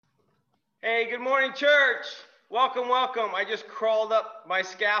Hey, good morning, church. Welcome, welcome. I just crawled up my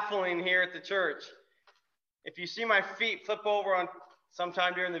scaffolding here at the church. If you see my feet flip over on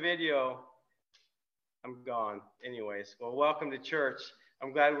sometime during the video, I'm gone. Anyways, well, welcome to church.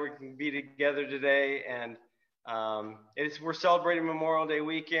 I'm glad we can be together today, and we're celebrating Memorial Day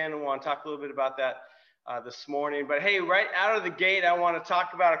weekend. I want to talk a little bit about that this morning. But hey, right out of the gate, I want to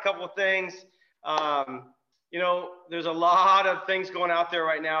talk about a couple of things. There's a lot of things going out there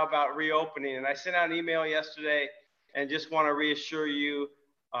right now about reopening, and I sent out an email yesterday and just want to reassure you,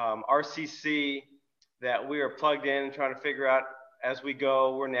 RCC, that we are plugged in and trying to figure out as we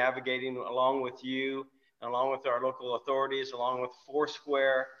go. We're navigating along with you, along with our local authorities, along with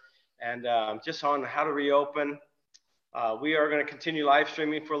Foursquare, and just on how to reopen. We are going to continue live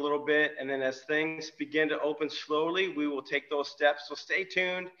streaming for a little bit, and then as things begin to open slowly, we will take those steps. So stay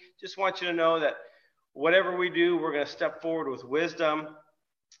tuned. Just want you to know that whatever we do, we're going to step forward with wisdom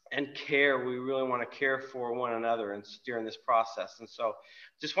and care. We really want to care for one another during this process. And so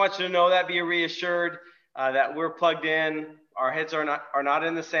just want you to know that, be reassured that we're plugged in. Our heads are not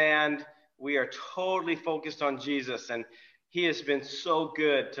in the sand. We are totally focused on Jesus, and he has been so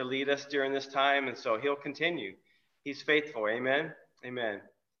good to lead us during this time, and so he'll continue. He's faithful. Amen. Amen.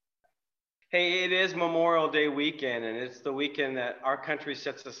 Hey, it is Memorial Day weekend, and it's the weekend that our country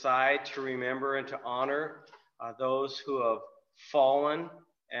sets aside to remember and to honor those who have fallen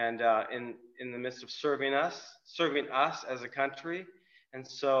and in the midst of serving us as a country. And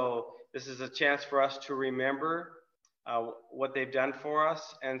so this is a chance for us to remember what they've done for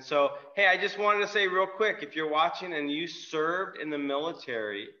us. And so, hey, I just wanted to say real quick, if you're watching and you served in the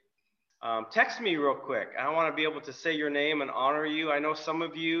military, text me real quick. I want to be able to say your name and honor you. I know some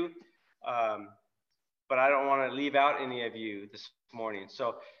of you, but I don't want to leave out any of you this morning.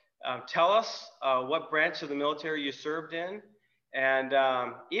 So tell us what branch of the military you served in, and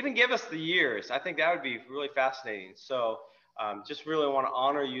even give us the years. I think that would be really fascinating. So just really want to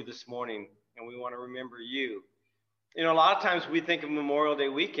honor you this morning, and we want to remember you. You know, a lot of times we think of Memorial Day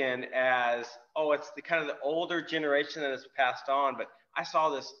weekend as, oh, it's the kind of the older generation that has passed on, but I saw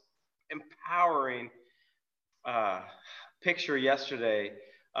this empowering picture yesterday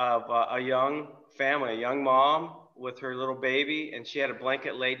of a young family, a young mom with her little baby, and she had a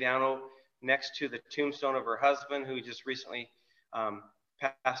blanket laid down next to the tombstone of her husband, who just recently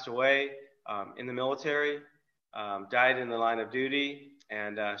passed away in the military, died in the line of duty,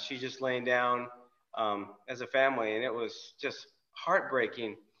 and she's just laying down as a family, and it was just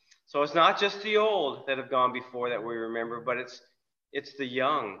heartbreaking. So it's not just the old that have gone before that we remember, but it's the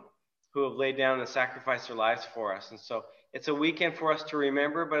young who have laid down and sacrificed their lives for us. And so it's a weekend for us to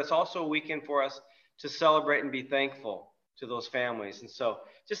remember, but it's also a weekend for us to celebrate and be thankful to those families. And so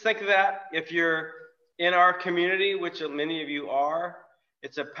just think of that. If you're in our community, which many of you are,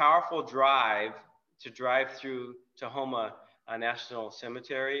 it's a powerful drive to drive through Tahoma National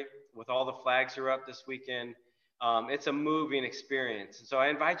Cemetery with all the flags are up this weekend. It's a moving experience. And so I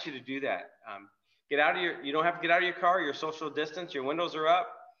invite you to do that. You don't have to get out of your car, your social distance, your windows are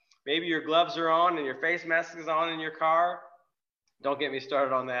up. Maybe your gloves are on and your face mask is on in your car. Don't get me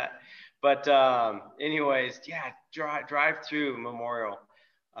started on that. But anyways, yeah, drive through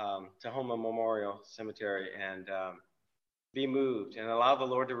Tahoma Memorial Cemetery and be moved and allow the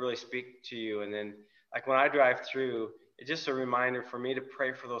Lord to really speak to you. And then, like when I drive through, it's just a reminder for me to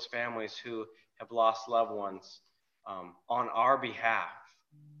pray for those families who have lost loved ones on our behalf.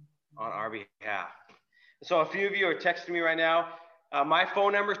 On our behalf. So a few of you are texting me right now. My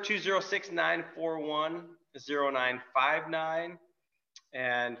phone number is 206-941-0959.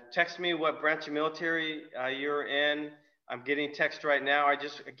 And text me what branch of military you're in. I'm getting text right now. I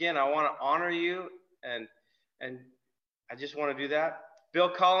want to honor you, and I just want to do that. Bill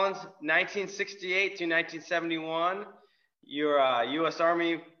Collins, 1968 to 1971. You're a U.S.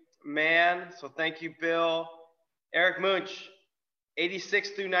 Army man, so thank you, Bill. Eric Munch, 86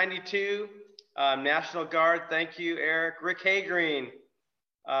 through 92. National Guard, thank you, Eric. Rick Haygreen,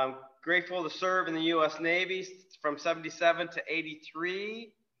 grateful to serve in the U.S. Navy from 77 to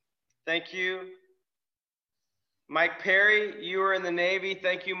 83. Thank you. Mike Perry, you were in the Navy.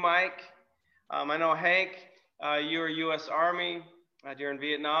 Thank you, Mike. I know Hank, you were U.S. Army during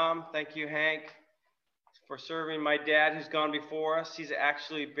Vietnam. Thank you, Hank, for serving. My dad, who's gone before us, he's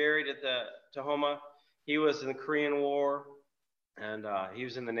actually buried at the Tahoma. He was in the Korean War, and he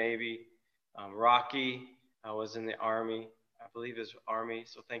was in the Navy. Rocky was in the Army, I believe is Army.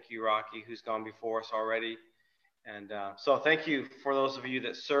 So thank you, Rocky, who's gone before us already. And so thank you for those of you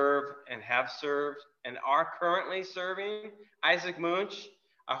that serve and have served and are currently serving. Isaac Munch,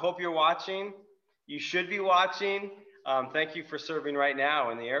 I hope you're watching. You should be watching. thank you for serving right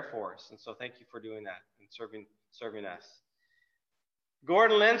now in the Air Force. And so thank you for doing that and serving us.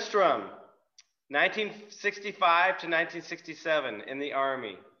 Gordon Lindstrom, 1965 to 1967 in the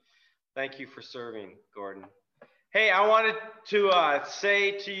Army. Thank you for serving, Gordon. Hey, I wanted to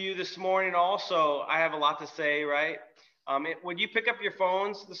say to you this morning also, I have a lot to say, right? When you pick up your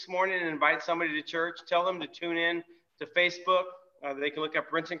phones this morning and invite somebody to church, tell them to tune in to Facebook. They can look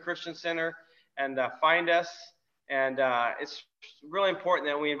up Renton Christian Center and find us. And it's really important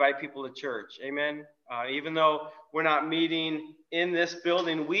that we invite people to church. Amen. Even though we're not meeting in this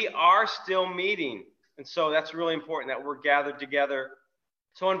building, we are still meeting. And so that's really important that we're gathered together.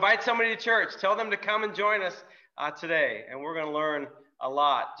 So invite somebody to church. Tell them to come and join us today. And we're going to learn a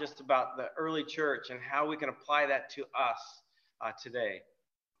lot just about the early church and how we can apply that to us today.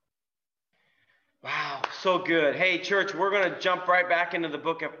 Wow, so good. Hey, church, we're going to jump right back into the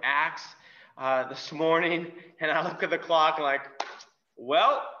book of Acts this morning. And I look at the clock and like,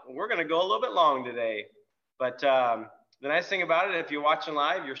 well, we're going to go a little bit long today. But the nice thing about it, if you're watching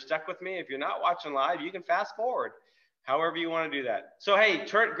live, you're stuck with me. If you're not watching live, you can fast forward, however you want to do that. So, hey,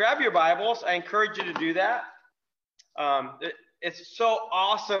 grab your Bibles. I encourage you to do that. It's so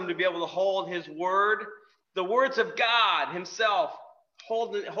awesome to be able to hold his word, the words of God himself,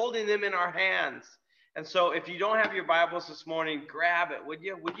 holding them in our hands. And so if you don't have your Bibles this morning, grab it. Would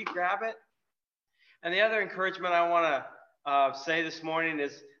you grab it? And the other encouragement I want to say this morning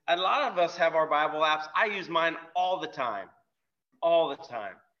is a lot of us have our Bible apps. I use mine all the time.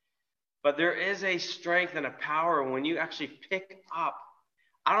 But there is a strength and a power when you actually pick up.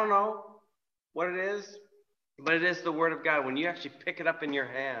 I don't know what it is, but it is the Word of God when you actually pick it up in your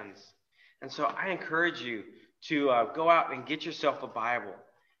hands. And so I encourage you to go out and get yourself a Bible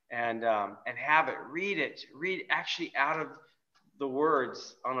and have it. Read actually out of the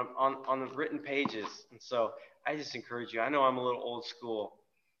words on the written pages. And so I just encourage you. I know I'm a little old school,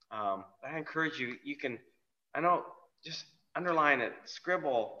 but I encourage you. You can, just underline it,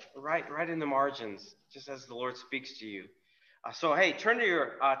 scribble right in the margins, just as the Lord speaks to you. So hey, turn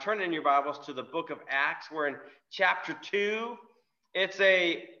in your Bibles to the book of Acts. We're in chapter 2.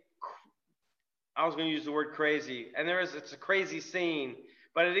 I was going to use the word crazy, and it's a crazy scene,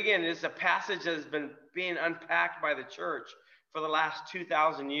 but it's a passage that has been being unpacked by the church for the last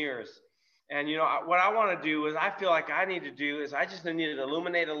 2,000 years. And what I want to do is I feel like I need to do is I just need to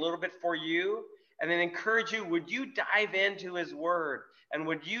illuminate a little bit for you and then encourage you. Would you dive into his word, and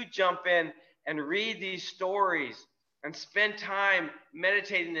would you jump in and read these stories and spend time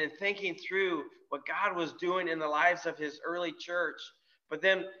meditating and thinking through what God was doing in the lives of his early church? But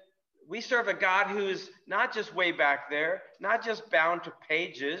then we serve a God who is not just way back there, not just bound to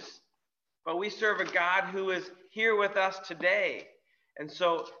pages, but we serve a God who is here with us today. And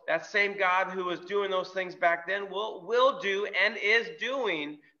so that same God who was doing those things back then will do and is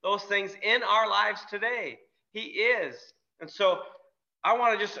doing those things in our lives today. He is. And so I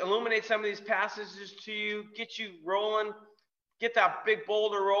want to just illuminate some of these passages to you, get you rolling, get that big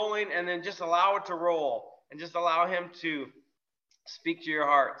boulder rolling, and then just allow it to roll and just allow him to speak to your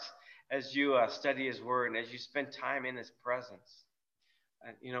hearts as you study his word and as you spend time in his presence.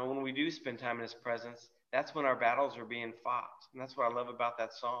 When we do spend time in his presence, that's when our battles are being fought. And that's what I love about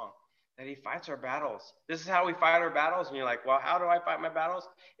that song, that he fights our battles. This is how we fight our battles. And you're like, well, how do I fight my battles?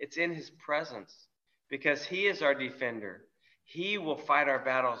 It's in his presence, because he is our defender. He will fight our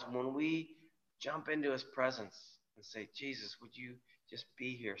battles when we jump into his presence and say, Jesus, would you just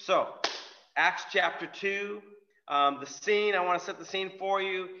be here? So, Acts chapter 2, the scene, I want to set the scene for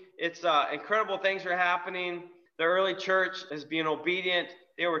you. It's incredible things are happening. The early church is being obedient.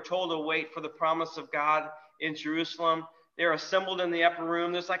 They were told to wait for the promise of God in Jerusalem. They're assembled in the upper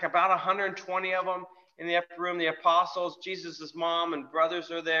room. There's like about 120 of them in the upper room. The apostles, Jesus' mom and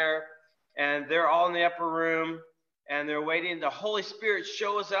brothers are there, and they're all in the upper room, and they're waiting. The Holy Spirit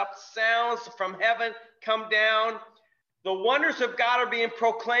shows up. Sounds from heaven come down. The wonders of God are being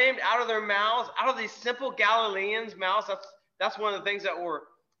proclaimed out of their mouths, out of these simple Galileans' mouths. That's one of the things that were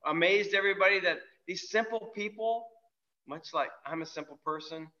amazed everybody, that these simple people, much like I'm a simple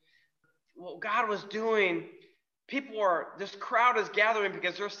person, what God was doing, this crowd is gathering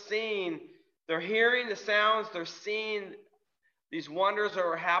because they're hearing the sounds, they're seeing these wonders that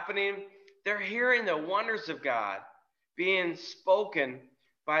are happening. They're hearing the wonders of God being spoken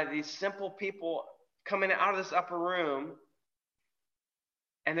by these simple people coming out of this upper room,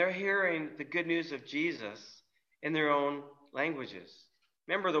 and they're hearing the good news of Jesus in their own languages.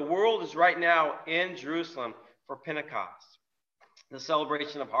 Remember, the world is right now in Jerusalem for Pentecost, the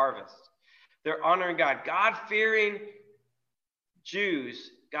celebration of harvest. They're honoring God. God-fearing Jews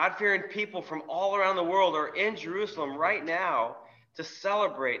God-fearing people from all around the world are in Jerusalem right now to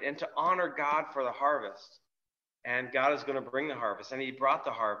celebrate and to honor God for the harvest. And God is going to bring the harvest, and he brought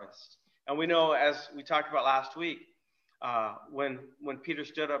the harvest. And we know, as we talked about last week, when Peter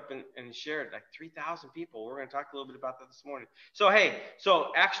stood up and shared, like 3,000 people. We're going to talk a little bit about that this morning. So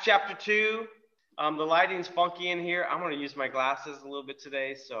Acts chapter 2, the lighting's funky in here. I'm going to use my glasses a little bit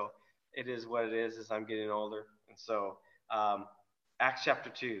today, so it is what it is as I'm getting older. And so Acts chapter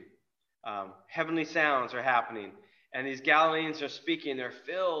 2, heavenly sounds are happening, and these Galileans are speaking. They're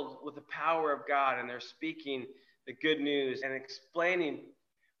filled with the power of God, and they're speaking the good news and explaining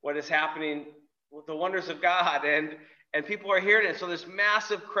what is happening with the wonders of God, and people are hearing it. So this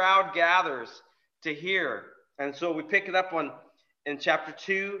massive crowd gathers to hear. And so we pick it up in chapter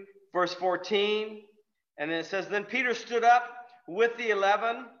 2, verse 14, and then it says, "Then Peter stood up with the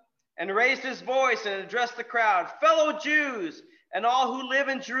 11 and raised his voice and addressed the crowd. 'Fellow Jews and all who live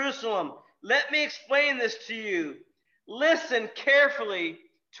in Jerusalem, let me explain this to you. Listen carefully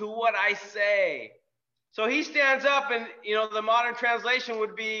to what I say.'" So he stands up, and the modern translation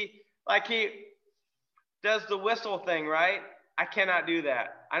would be like he does the whistle thing, right? I cannot do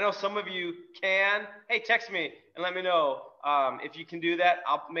that. I know some of you can. Hey, text me and let me know if you can do that.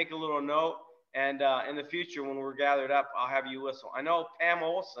 I'll make a little note, and in the future when we're gathered up, I'll have you whistle. I know Pam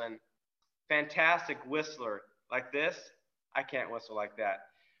Olson, fantastic whistler like this. I can't whistle like that.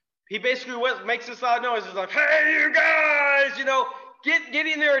 He basically makes this loud noise. He's like, "Hey, you guys,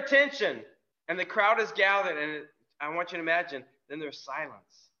 getting their attention." And the crowd is gathered, and I want you to imagine, then there's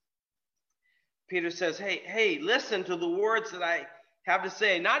silence. Peter says, hey, listen to the words that I have to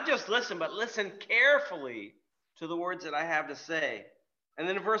say. Not just listen, but listen carefully to the words that I have to say. And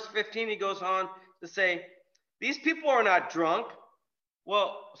then in verse 15, he goes on to say, "These people are not drunk."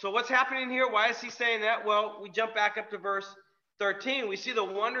 Well, so what's happening here? Why is he saying that? Well, we jump back up to verse 13. We see the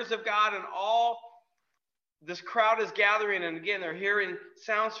wonders of God, and all this crowd is gathering, and again, they're hearing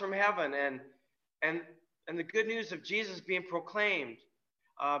sounds from heaven, and the good news of Jesus being proclaimed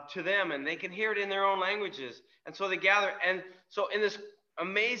to them, and they can hear it in their own languages. And so they gather, and so in this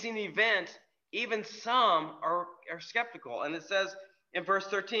amazing event, even some are skeptical. And it says in verse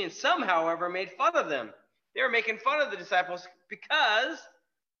 13, "Some, however, made fun of them." They were making fun of the disciples because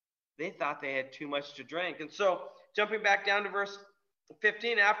they thought they had too much to drink. And so jumping back down to verse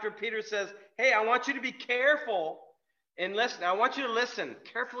 15, after Peter says, "Hey, I want you to be careful and listen. I want you to listen,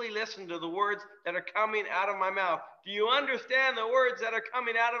 carefully listen to the words that are coming out of my mouth. Do you understand the words that are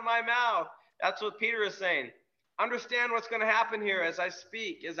coming out of my mouth?" That's what Peter is saying. Understand what's going to happen here as I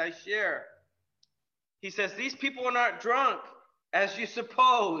speak, as I share. He says, "These people are not drunk, as you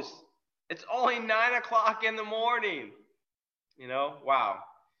suppose. It's only 9 o'clock in the morning." Wow.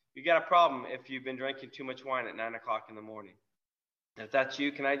 You got a problem if you've been drinking too much wine at 9 o'clock in the morning. If that's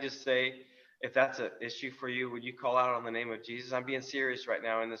you, can I just say, if that's an issue for you, would you call out on the name of Jesus? I'm being serious right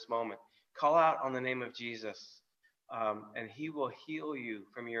now in this moment. Call out on the name of Jesus, and he will heal you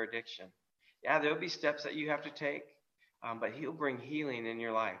from your addiction. Yeah, there'll be steps that you have to take, but he'll bring healing in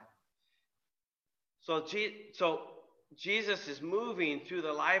your life. So Jesus is moving through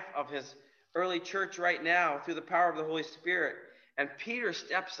the life of his early church right now through the power of the Holy Spirit. And Peter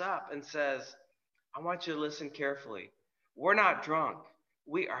steps up and says, "I want you to listen carefully. We're not drunk.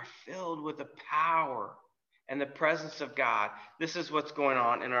 We are filled with the power and the presence of God. This is what's going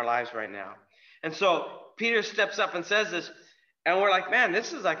on in our lives right now." And so Peter steps up and says this, and we're like, man,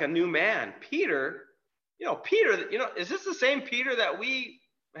 this is like a new man. Peter, is this the same Peter that we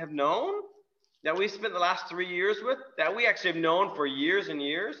have known, that we spent the last 3 years with, that we actually have known for years and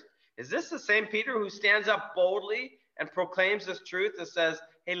years? Is this the same Peter who stands up boldly and proclaims this truth that says,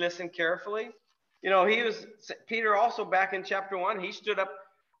 "Hey, listen carefully"? Peter also back in chapter 1, he stood up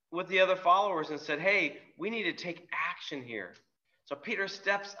with the other followers and said, "Hey, we need to take action here." So Peter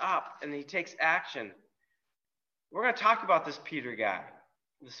steps up and he takes action. We're going to talk about this Peter guy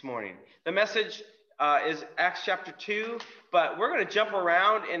this morning. The message is Acts chapter 2, but we're going to jump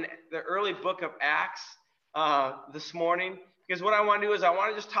around in the early book of Acts this morning, because what I want to do is I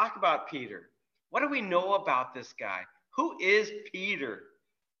want to just talk about Peter. What do we know about this guy? Who is Peter?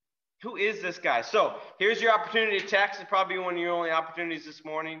 Who is this guy? So here's your opportunity to text. It's probably one of your only opportunities this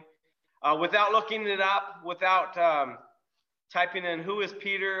morning. Without looking it up, without typing in "who is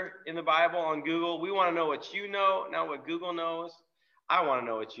Peter" in the Bible on Google, we want to know what you know, not what Google knows. I want to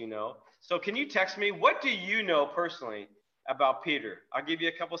know what you know. So can you text me? What do you know personally about Peter? I'll give you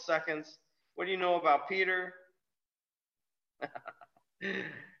a couple seconds. What do you know about Peter?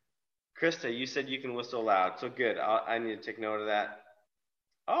 Krista, you said you can whistle loud. So good. I need to take note of that.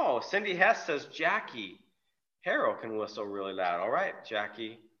 Oh, Cindy Hess says Jackie. Harold can whistle really loud. All right,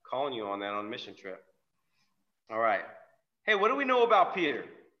 Jackie, calling you on that on a mission trip. All right. Hey, what do we know about Peter?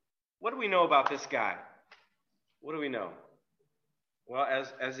 What do we know about this guy? What do we know? Well,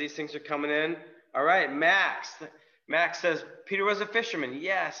 as these things are coming in, all right, Max. Max says Peter was a fisherman.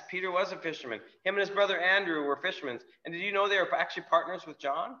 Yes, Peter was a fisherman. Him and his brother Andrew were fishermen. And did you know they were actually partners with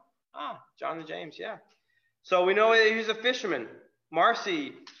John? John and James, yeah. So we know he's a fisherman.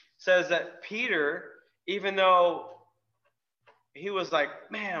 Marcy says that Peter, even though he was like,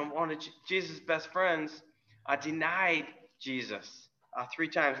 man, one of Jesus' best friends, denied Jesus 3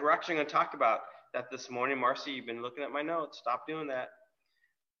 times. We're actually going to talk about that this morning. Marcy, you've been looking at my notes. Stop doing that.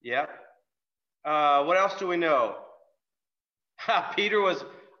 Yep. What else do we know? Peter was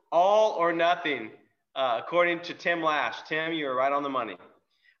all or nothing, according to Tim Lash. Tim, you were right on the money.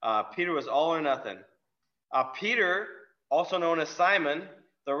 Peter was all or nothing. Peter, also known as Simon,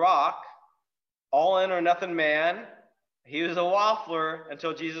 the Rock, all in or nothing man. He was a waffler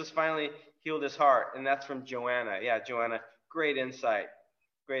until Jesus finally healed his heart. And that's from Joanna. Yeah, Joanna, great insight.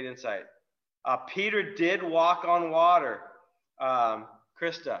 Great insight. Peter did walk on water.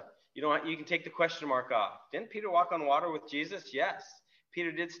 Krista, you can take the question mark off. Didn't Peter walk on water with Jesus? Yes.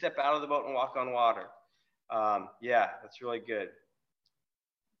 Peter did step out of the boat and walk on water. Yeah, that's really good.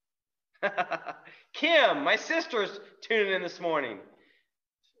 Kim, my sister's tuning in this morning.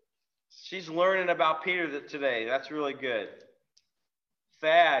 She's learning about Peter today. That's really good.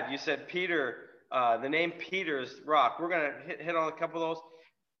 Thad, you said Peter, the name Peter is rock. We're going to hit on a couple of those.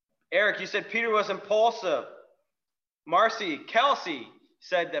 Eric, you said Peter was impulsive. Marcy, Kelsey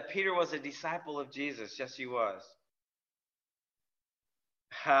said that Peter was a disciple of Jesus. Yes, he was.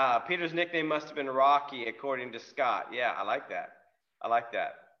 Peter's nickname must have been Rocky, according to Scott. Yeah, I like that. I like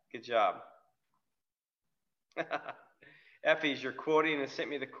that. Good job. Effie's, you're quoting and sent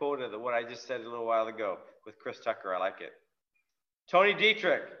me the quote of what I just said a little while ago with Chris Tucker. I like it. Tony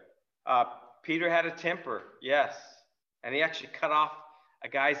Dietrich, Peter had a temper. Yes. And he actually cut off a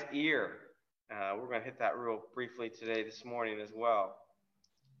guy's ear. We're going to hit that real briefly this morning as well.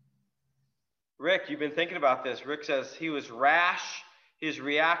 Rick, you've been thinking about this. Rick says he was rash, he was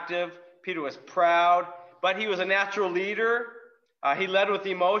reactive. Peter was proud, but he was a natural leader. He led with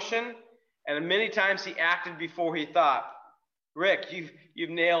emotion, and many times he acted before he thought. Rick, you've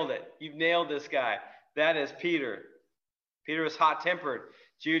nailed it. You've nailed this guy. That is Peter. Peter was hot-tempered.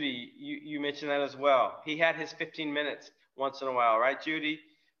 Judy, you mentioned that as well. He had his 15 minutes once in a while, right, Judy?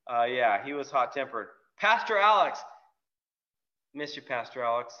 Yeah, he was hot-tempered. Pastor Alex. Miss you, Pastor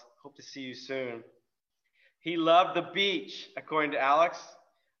Alex. Hope to see you soon. He loved the beach, according to Alex.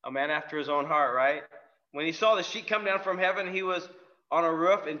 A man after his own heart, right? When he saw the sheet come down from heaven, he was on a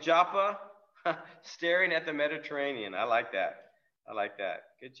roof in Joppa, staring at the Mediterranean. I like that. I like that.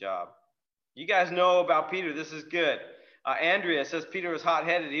 Good job. You guys know about Peter. This is good. Andrea says Peter was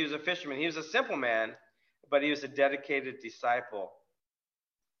hot-headed. He was a fisherman. He was a simple man, but he was a dedicated disciple.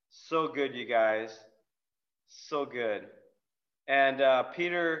 So good, you guys. So good. And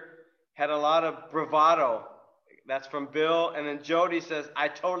Peter had a lot of bravado. That's from Bill. And then Jody says, I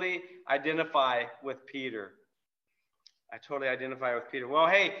totally identify with Peter. I totally identify with Peter. Well,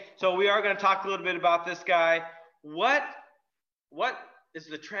 hey, so we are going to talk a little bit about this guy. What is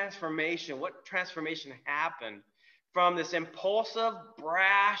the transformation? What transformation happened from this impulsive,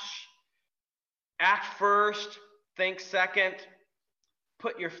 brash, act first, think second,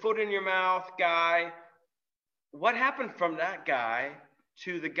 put your foot in your mouth guy? What happened from that guy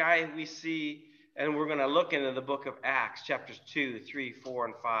to the guy we see, and we're going to look into the book of Acts, chapters 2, 3, 4,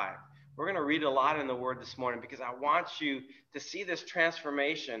 and 5. We're going to read a lot in the Word this morning because I want you to see this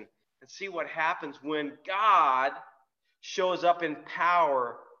transformation and see what happens when God shows up in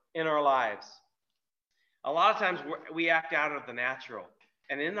power in our lives. A lot of times we act out of the natural.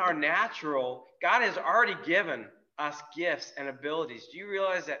 And in our natural, God has already given us gifts and abilities. Do you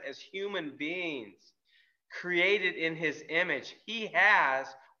realize that as human beings, created in his image, he has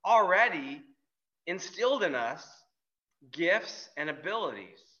already instilled in us gifts and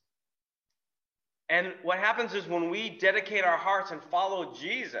abilities. And what happens is when we dedicate our hearts and follow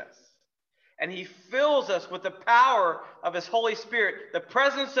Jesus, and he fills us with the power of his Holy Spirit, the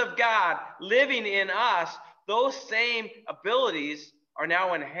presence of God living in us, those same abilities are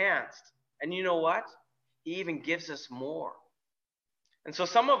now enhanced. And you know what? He even gives us more. And so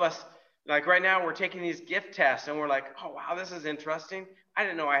some of us, like right now, we're taking these gift tests, and we're like, oh, wow, this is interesting. I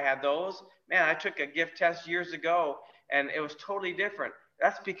didn't know I had those. Man, I took a gift test years ago, and it was totally different.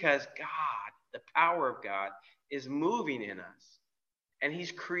 That's because God, the power of God, is moving in us, and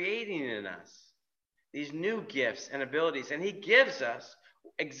he's creating in us these new gifts and abilities, and he gives us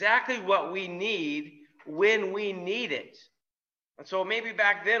exactly what we need when we need it. And so maybe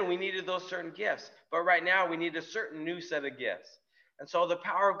back then we needed those certain gifts, but right now we need a certain new set of gifts. And so the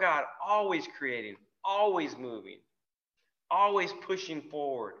power of God, always creating, always moving, always pushing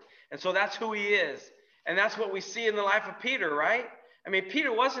forward. And so that's who he is. And that's what we see in the life of Peter, right? I mean,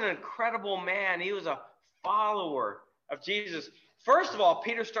 Peter was an incredible man. He was a follower of Jesus. First of all,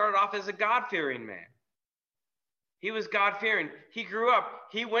 Peter started off as a God-fearing man. He was God-fearing. He grew up.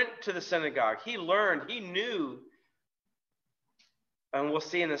 He went to the synagogue. He learned. He knew. And we'll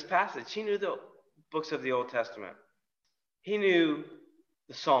see in this passage, he knew the books of the Old Testament. He knew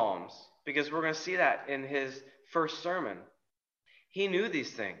the Psalms, because we're going to see that in his first sermon. He knew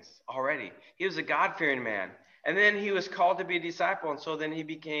these things already. He was a God-fearing man. And then he was called to be a disciple, and so then he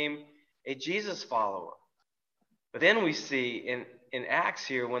became a Jesus follower. But then we see in Acts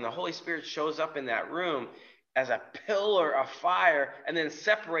here, when the Holy Spirit shows up in that room as a pillar of fire and then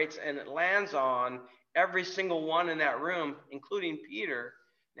separates and it lands on every single one in that room, including Peter,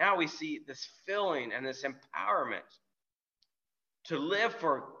 now we see this filling and this empowerment to live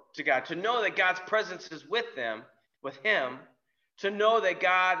to God, to know that God's presence is with him, to know that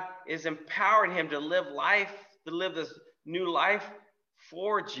God is empowering him to live this new life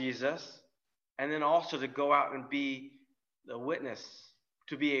for Jesus, and then also to go out and be the witness,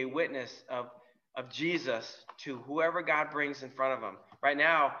 to be a witness of Jesus to whoever God brings in front of him. Right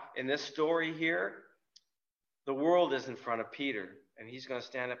now, in this story here, the world is in front of Peter, and he's going to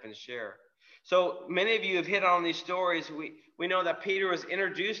stand up and share. So many of you have hit on these stories. We know that Peter was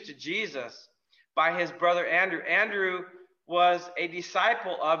introduced to Jesus by his brother Andrew. Andrew was a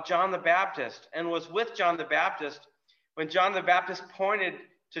disciple of John the Baptist and was with John the Baptist when John the Baptist pointed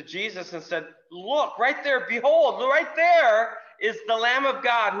to Jesus and said, "Look, right there, behold, right there is the Lamb of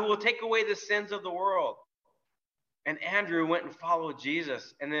God who will take away the sins of the world." And Andrew went and followed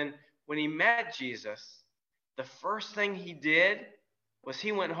Jesus. And then when he met Jesus, the first thing he did was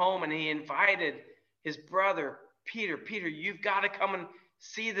he went home and he invited his brother, Peter. "Peter, you've got to come and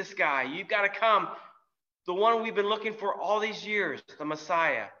see this guy. You've got to come. The one we've been looking for all these years, the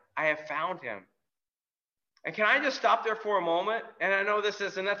Messiah. I have found him." And can I just stop there for a moment? And I know this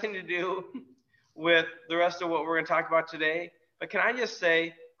has nothing to do with the rest of what we're going to talk about today, but can I just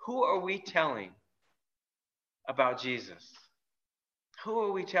say, who are we telling about Jesus? Who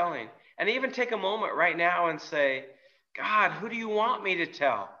are we telling? And even take a moment right now and say, "God, who do you want me to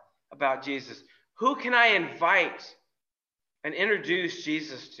tell about Jesus? Who can I invite and introduce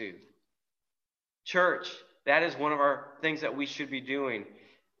Jesus to?" Church, that is one of our things that we should be doing.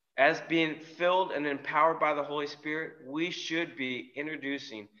 As being filled and empowered by the Holy Spirit, we should be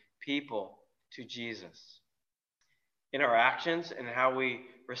introducing people to Jesus. In our actions and how we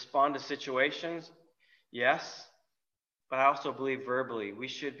respond to situations, yes, but I also believe verbally, we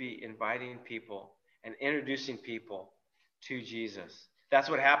should be inviting people and introducing people to Jesus. That's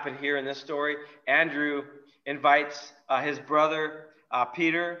what happened here in this story. Andrew invites his brother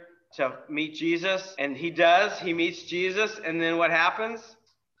Peter to meet Jesus, and he does. He meets Jesus, and then what happens?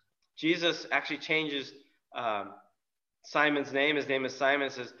 Jesus actually changes Simon's name. His name is Simon.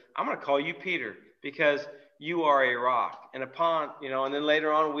 And says, "I'm going to call you Peter because you are a rock." And and then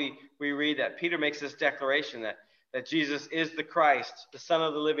later on we read that Peter makes this declaration that Jesus is the Christ, the Son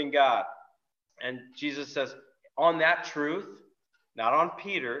of the living God. And Jesus says, on that truth, not on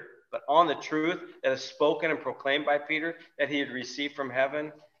Peter, but on the truth that is spoken and proclaimed by Peter that he had received from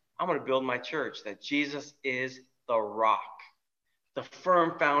heaven, I'm going to build my church, that Jesus is the rock, the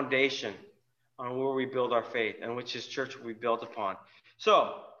firm foundation on where we build our faith and which his church will be built upon.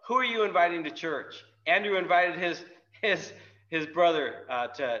 So, who are you inviting to church? Andrew invited his brother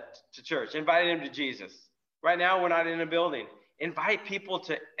to church, invited him to Jesus. Right now, we're not in a building. Invite people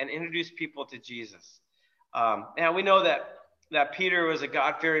and introduce people to Jesus. And we know that Peter was a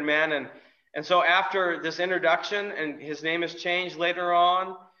God-fearing man, and so after this introduction, and his name is changed later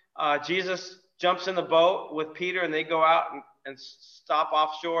on, Jesus jumps in the boat with Peter, and they go out and stop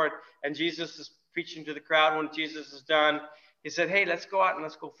offshore. And Jesus is preaching to the crowd. When Jesus is done, he said, "Hey, let's go out and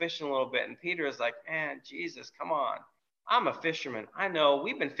let's go fishing a little bit." And Peter is like, "Man, Jesus, come on. I'm a fisherman. I know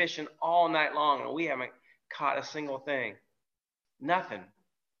we've been fishing all night long, and we haven't caught a single thing. Nothing.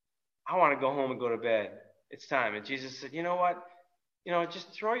 I want to go home and go to bed. It's time." And Jesus said, "You know what?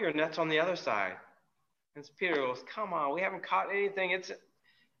 Just throw your nets on the other side." And Peter goes, "Come on, we haven't caught anything.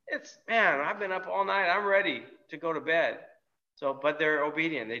 Man, I've been up all night. I'm ready to go to bed." So, but they're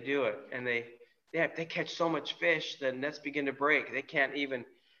obedient. They do it, and they catch so much fish, the nets begin to break. They can't even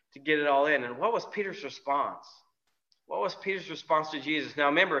to get it all in. And what was Peter's response? What was Peter's response to Jesus? Now,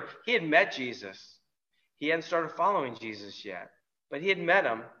 remember, he had met Jesus. He hadn't started following Jesus yet, but he had met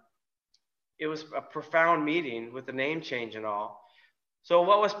him It was a profound meeting with the name change and all. So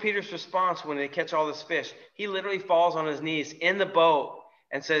what was Peter's response when they catch all this fish? He literally falls on his knees in the boat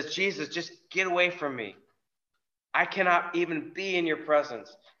and says, Jesus, just get away from me. I cannot even be in your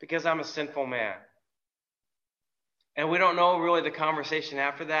presence because I'm a sinful man. And we don't know really the conversation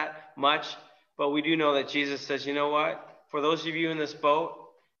after that much, but we do know that Jesus says, you know what? For those of you in this boat,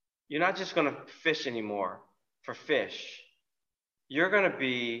 you're not just going to fish anymore for fish. You're going to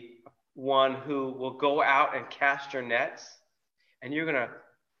be one who will go out and cast your nets, and you're going to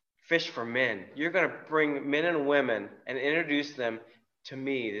fish for men. You're going to bring men and women and introduce them to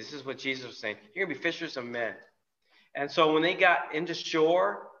me. This is what Jesus was saying. You're going to be fishers of men. And so when they got into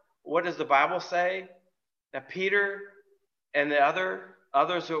shore, what does the Bible say? That Peter and the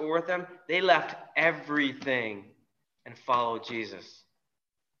others who were with them, they left everything and followed Jesus.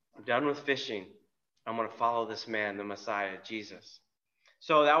 I'm done with fishing. I'm going to follow this man, the Messiah, Jesus.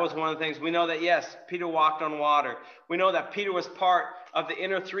 So that was one of the things. We know that, yes, Peter walked on water. We know that Peter was part of the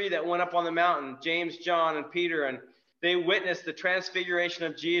inner three that went up on the mountain, James, John, and Peter, and they witnessed the transfiguration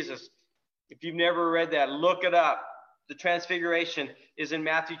of Jesus. If you've never read that, look it up. The transfiguration is in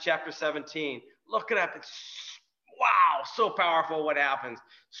Matthew chapter 17. Look it up. It's, wow, so powerful what happens.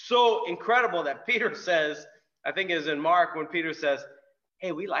 So incredible that Peter says, I think it is in Mark when Peter says,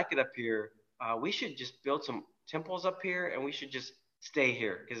 hey, we like it up here. We should just build some temples up here, and we should just stay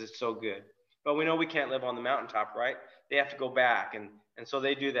here because it's so good. But we know we can't live on the mountaintop, right? They have to go back, and so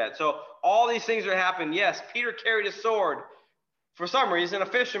they do that. So all these things are happening. Yes, Peter carried a sword. For some reason, a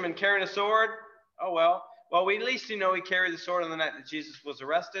fisherman carrying a sword, oh well. Well, we at least he carried the sword on the night that Jesus was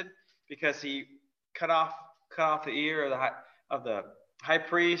arrested because he cut off the ear of the high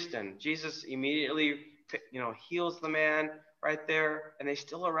priest, and Jesus immediately heals the man right there, and they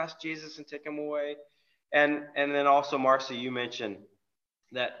still arrest Jesus and take him away. And then also, Marcy, you mentioned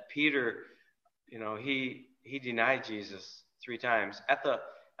that Peter, he denied Jesus 3 times at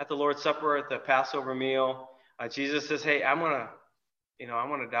the Lord's Supper, at the Passover meal. Jesus says, "Hey, I'm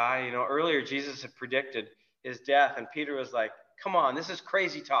gonna die." Earlier Jesus had predicted his death, and Peter was like, "Come on, this is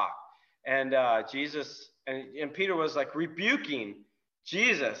crazy talk." And Jesus and Peter was like rebuking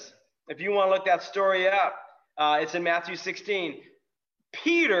Jesus. If you want to look that story up, it's in Matthew 16.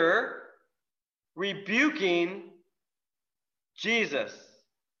 Peter rebuking Jesus,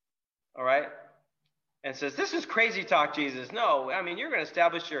 all right, and says, "This is crazy talk, Jesus. No, I mean, you're going to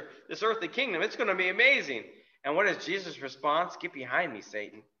establish this earthly kingdom. It's going to be amazing." And what is Jesus' response? "Get behind me,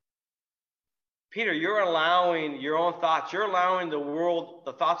 Satan." Peter, you're allowing your own thoughts. You're allowing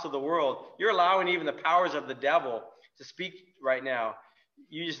the thoughts of the world. You're allowing even the powers of the devil to speak right now.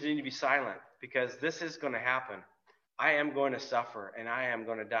 You just need to be silent because this is going to happen. I am going to suffer and I am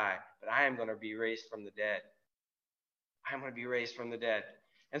going to die, but I am going to be raised from the dead. I am going to be raised from the dead.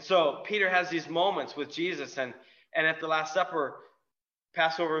 And so Peter has these moments with Jesus, and at the Last Supper,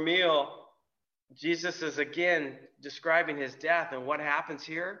 Passover meal, Jesus is again describing his death, and what happens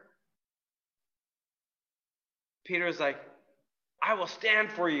here? Peter is like, "I will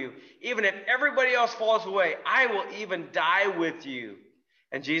stand for you. Even if everybody else falls away, I will even die with you."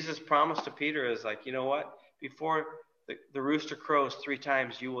 And Jesus' promise to Peter is like, you know what? Before the rooster crows 3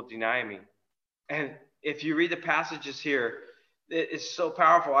 times, you will deny me. And if you read the passages here, it's so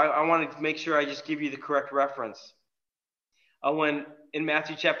powerful. I want to make sure I just give you the correct reference. When in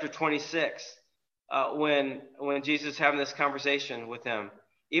Matthew chapter 26, when Jesus is having this conversation with him,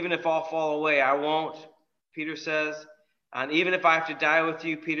 "Even if all fall away, I won't," Peter says. "And even if I have to die with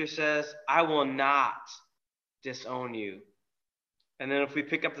you," Peter says, "I will not disown you." And then if we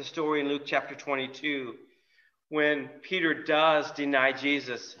pick up the story in Luke chapter 22, when Peter does deny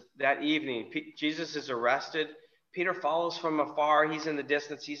Jesus that evening, Jesus is arrested. Peter follows from afar. He's in the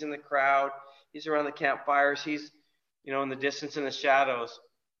distance. He's in the crowd. He's around the campfires. He's, in the distance, in the shadows.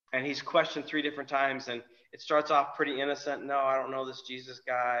 And he's questioned 3 different times. And it starts off pretty innocent. "No, I don't know this Jesus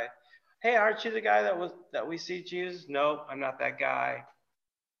guy." "Hey, aren't you the guy that we see Jesus?" "No, I'm not that guy."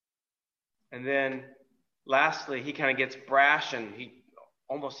 And then lastly, he kind of gets brash and he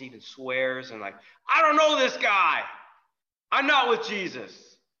almost even swears and like, "I don't know this guy. I'm not with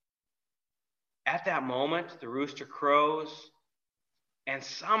Jesus." At that moment, the rooster crows, and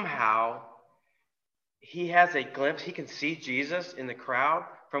somehow he has a glimpse. He can see Jesus in the crowd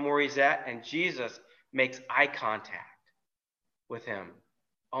from where he's at, and Jesus makes eye contact with him.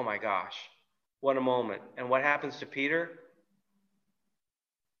 Oh my gosh, what a moment. And what happens to Peter?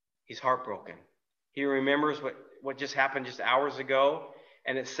 He's heartbroken. He remembers what just happened just hours ago,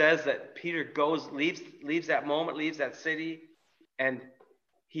 and it says that Peter leaves that moment, leaves that city, and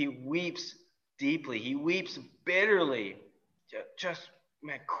he weeps deeply. He weeps bitterly, just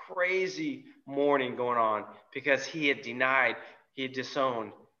man, crazy mourning going on because he had denied, he had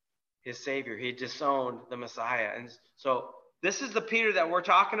disowned his Savior. He had disowned the Messiah. And so this is the Peter that we're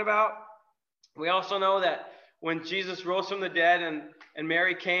talking about. We also know that when Jesus rose from the dead and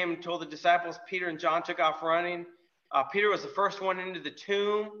Mary came and told the disciples, Peter and John took off running. Peter was the first one into the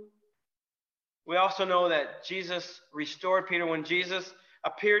tomb. We also know that Jesus restored Peter when Jesus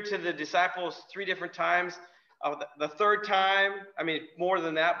appeared to the disciples 3 different times. The third time, I mean, more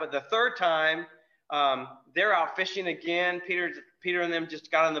than that, but the third time, they're out fishing again. Peter and them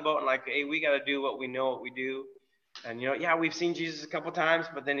just got on the boat and like, hey, we got to do what we know what we do. And, yeah, we've seen Jesus a couple times,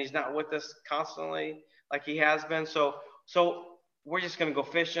 but then he's not with us constantly like he has been. So we're just going to go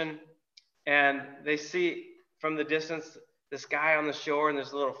fishing. And they see from the distance this guy on the shore, and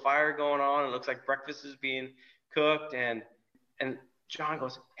there's a little fire going on. It looks like breakfast is being cooked. And John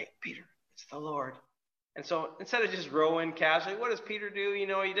goes, hey, Peter, it's the Lord. And so instead of just rowing casually, what does Peter do?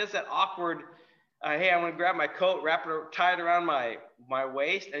 He does that awkward, hey, I'm going to grab my coat, tie it around my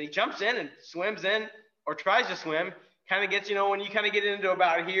waist. And he jumps in and swims in, or tries to swim. Kind of gets, when you kind of get into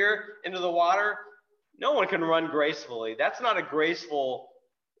about here, into the water, no one can run gracefully. That's not a graceful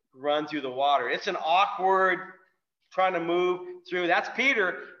run through the water. It's an awkward trying to move through. That's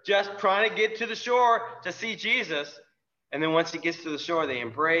Peter just trying to get to the shore to see Jesus. And then once he gets to the shore, they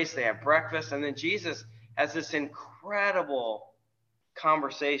embrace, they have breakfast, and then Jesus has this incredible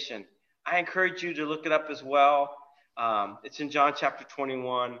conversation. I encourage you to look it up as well. It's in John chapter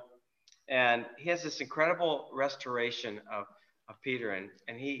 21, and he has this incredible restoration of Peter,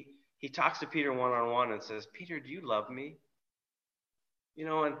 and he talks to Peter one-on-one and says, Peter, do you love me?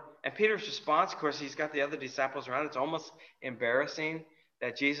 And Peter's response, of course, he's got the other disciples around. It's almost embarrassing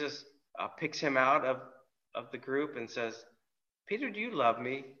that Jesus picks him out of the group and says, Peter, do you love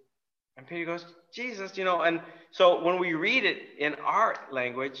me? And Peter goes, Jesus, and so when we read it in our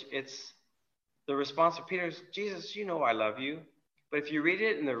language, it's the response of Peter is, Jesus, I love you. But if you read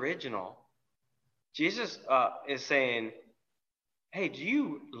it in the original, Jesus is saying, hey, do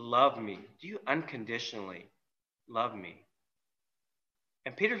you love me? Do you unconditionally love me?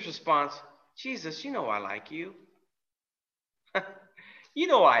 And Peter's response, Jesus, I like you.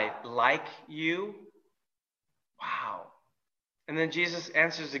 I like you. Wow. And then Jesus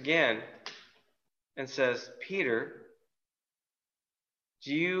answers again and says, Peter,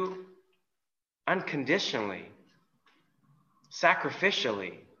 do you unconditionally,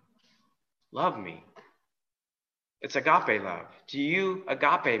 sacrificially love me? It's agape love. Do you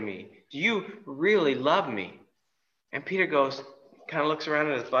agape me? Do you really love me? And Peter kind of looks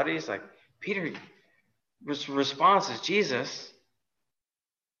around at his buddies like, Peter's response is, Jesus,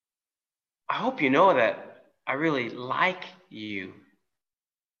 I hope you know that I really like you.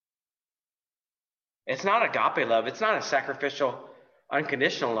 It's not agape love. It's not a sacrificial,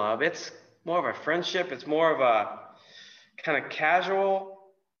 unconditional love. It's more of a friendship. It's more of a kind of casual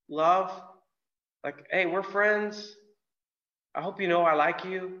love. Like, hey, we're friends. I hope you know I like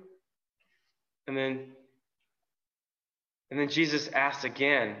you. And then Jesus asks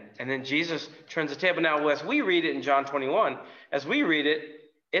again. And then Jesus turns the table. Now, as we read it in John 21, as we read it,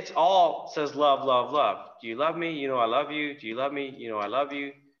 it's all says love, love, love. Do you love me? I love you. Do you love me? I love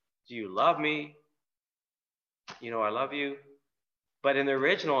you. Do you love me? I love you. But in the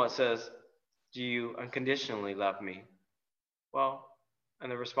original, it says, do you unconditionally love me? Well,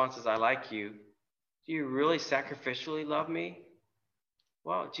 and the response is, I like you. Do you really sacrificially love me?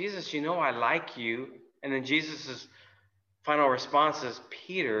 Well, Jesus, I like you. And then Jesus' final response is,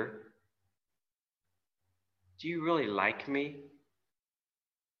 Peter, do you really like me?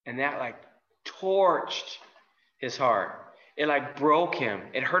 And that torched his heart. It broke him.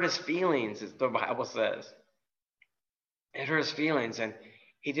 It hurt his feelings, as the Bible says. It hurt his feelings, and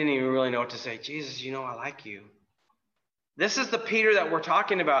he didn't even really know what to say. Jesus, I like you. This is the Peter that we're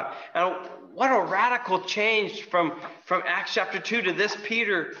talking about. And what a radical change from Acts chapter 2 to this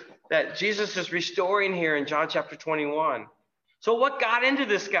Peter that Jesus is restoring here in John chapter 21. So what got into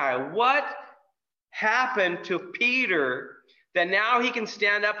this guy? What happened to Peter that now he can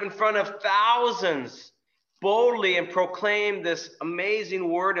stand up in front of thousands boldly and proclaim this amazing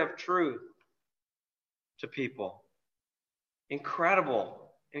word of truth to people? Incredible.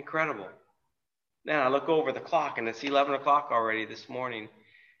 Now I look over the clock and it's 11 o'clock already this morning,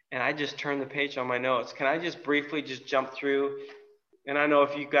 and I just turned the page on my notes. Can I just briefly jump through? And I know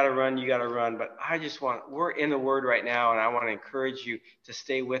if you've got to run, you got to run, but we're in the Word right now, and I want to encourage you to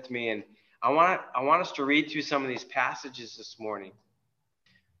stay with me. And I want us to read through some of these passages this morning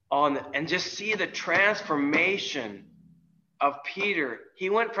and just see the transformation of Peter. He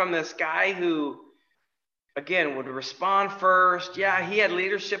went from this guy who again, would respond first. Yeah, he had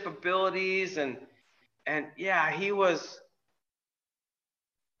leadership abilities, and yeah, he was,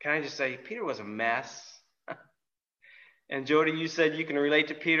 can I just say, Peter was a mess. And Jody, you said you can relate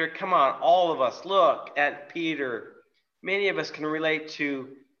to Peter. Come on, all of us, look at Peter. Many of us can relate to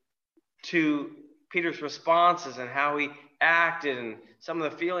Peter's responses and how he acted and some of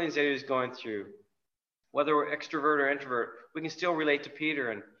the feelings that he was going through. Whether we're extrovert or introvert, we can still relate to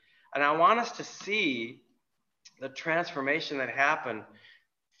Peter. And I want us to see the transformation that happened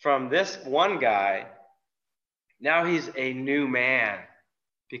from this one guy. Now he's a new man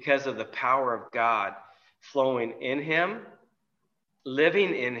because of the power of God flowing in him,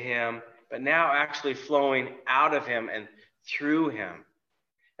 living in him, but now actually flowing out of him and through him.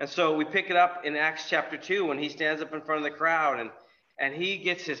 And so we pick it up in Acts chapter 2 when he stands up in front of the crowd and he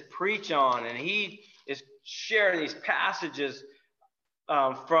gets his preach on, and he is sharing these passages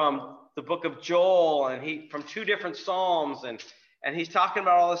from the book of Joel, and from 2 different Psalms, and he's talking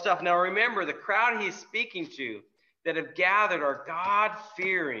about all this stuff. Now remember, the crowd he's speaking to that have gathered are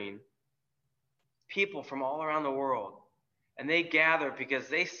God-fearing people from all around the world. And they gather because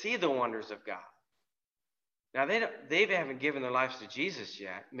they see the wonders of God. Now, they haven't given their lives to Jesus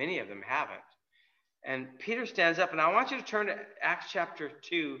yet. Many of them haven't. And Peter stands up, and I want you to turn to Acts chapter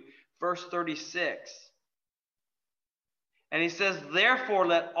 2, verse 36. And he says, "Therefore,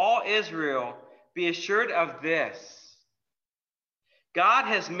 let all Israel be assured of this. God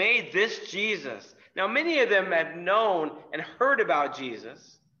has made this Jesus." Now, many of them have known and heard about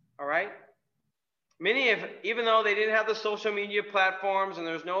Jesus, all right? Many have, even though they didn't have the social media platforms and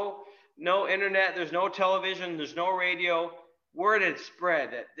there's no internet, there's no television, there's no radio, word had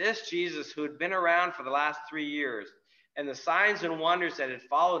spread that this Jesus, who had been around for the last 3 years, and the signs and wonders that had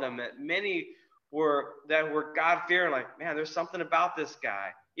followed him, that many were God-fearing, like, man, there's something about this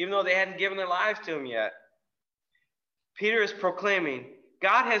guy, even though they hadn't given their lives to him yet. Peter is proclaiming,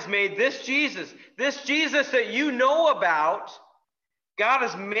 God has made this Jesus that you know about, God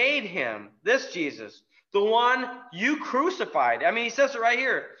has made him, this Jesus, the one you crucified. I mean, he says it right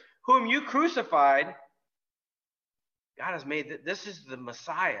here, whom you crucified. God has made, this is the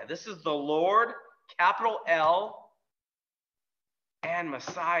Messiah. This is the Lord, capital L, and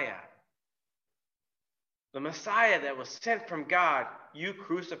Messiah. The Messiah that was sent from God, you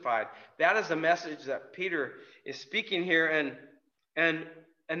crucified. That is the message that Peter is speaking here. And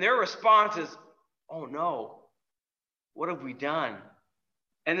their response is, oh no, what have we done?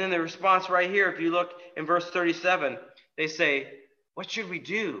 And then the response right here, if you look in verse 37, they say, what should we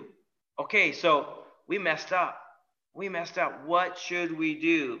do? Okay, so we messed up. We messed up. What should we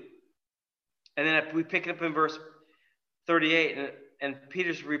do? And then if we pick it up in verse 38, and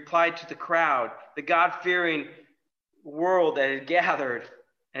Peter's replied to the crowd, the God-fearing world that had gathered.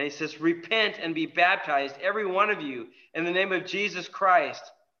 And he says, repent and be baptized, every one of you, in the name of Jesus Christ,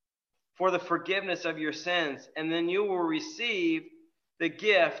 for the forgiveness of your sins. And then you will receive the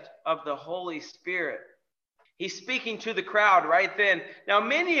gift of the Holy Spirit. He's speaking to the crowd right then. Now,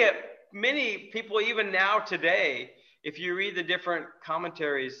 many people, even now today, if you read the different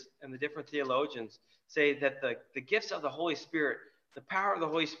commentaries and the different theologians, say that the gifts of the Holy Spirit, the power of the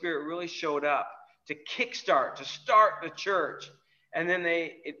Holy Spirit really showed up to kickstart, to start the church. And then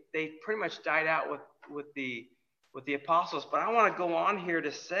they pretty much died out with the apostles. But I want to go on here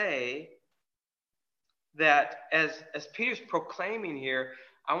to say that as Peter's proclaiming here,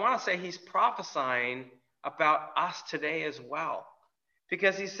 I want to say he's prophesying about us today as well.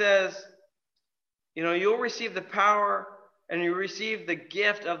 Because he says, you'll receive the power and you receive the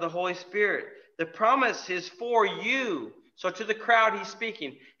gift of the Holy Spirit. The promise is for you. So to the crowd, he's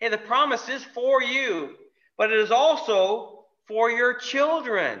speaking. Hey, the promise is for you, but it is also for your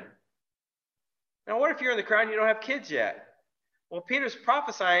children. Now, what if you're in the crowd and you don't have kids yet? Well, Peter's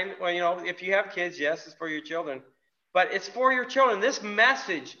prophesying, if you have kids, yes, it's for your children, but it's for your children. This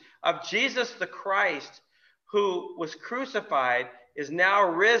message of Jesus the Christ, who was crucified, is now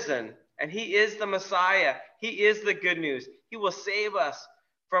risen, and he is the Messiah. He is the good news. He will save us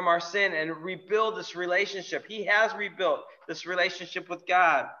from our sin and rebuild this relationship. He has rebuilt this relationship with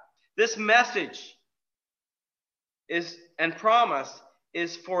God. This message and promise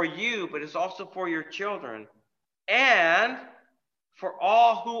is for you, but it's also for your children and for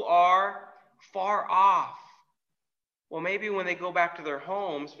all who are far off. Well, maybe when they go back to their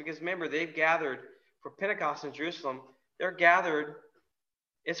homes, because remember, they've gathered for Pentecost in Jerusalem, they're gathered.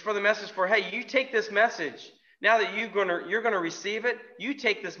 It's for the message for, hey, you take this message. Now that you're going to receive it, you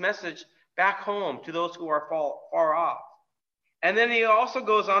take this message back home to those who are far off. And then he also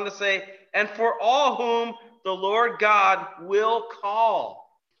goes on to say, and for all whom the Lord God will call.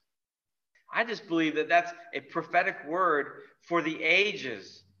 I just believe that that's a prophetic word for the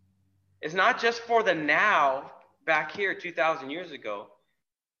ages. It's not just for the now, back here 2,000 years ago,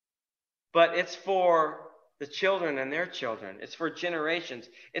 but it's for the children and their children. It's for generations.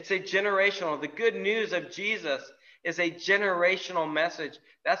 It's a generational. The good news of Jesus is a generational message.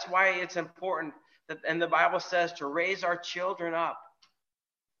 That's why it's important that, and the Bible says, to raise our children up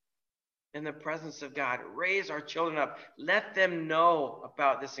in the presence of God. Raise our children up. Let them know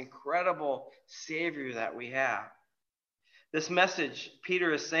about this incredible Savior that we have. This message,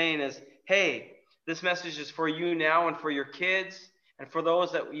 Peter is saying, is, hey, this message is for you now and for your kids and for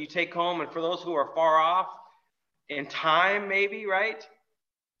those that you take home and for those who are far off in time, maybe, right?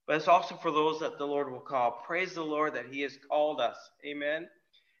 But it's also for those that the Lord will call. Praise the Lord that he has called us. Amen.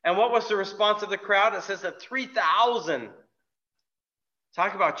 And what was the response of the crowd? It says that 3,000.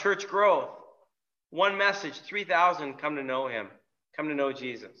 Talk about church growth. One message, 3,000 come to know him, come to know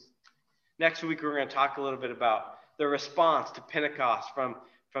Jesus. Next week, we're going to talk a little bit about the response to Pentecost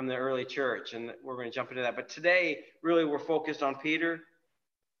from the early church, and we're going to jump into that. But today, really, we're focused on Peter.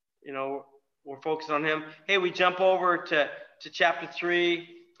 You know, we're focused on him. Hey, we jump over to chapter 3,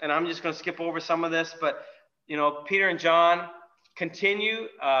 and I'm just going to skip over some of this. But, you know, Peter and John continue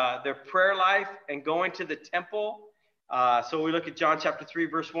their prayer life and going to the temple. So we look at John chapter 3,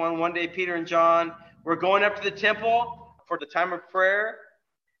 verse 1. One day, Peter and John were going up to the temple for the time of prayer.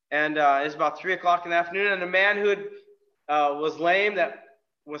 And it's about 3 o'clock in the afternoon. And a man who was lame, that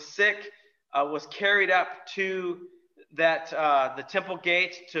was sick, was carried up to the temple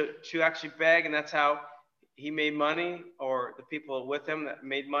gate to actually beg. And that's how he made money, or the people with him that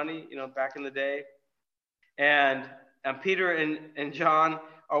made money, you know, back in the day. And Peter and John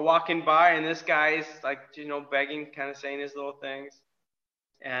are walking by, and this guy's like, you know, begging, kind of saying his little things.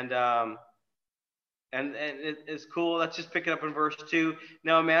 And it's cool. Let's just pick it up in verse 2.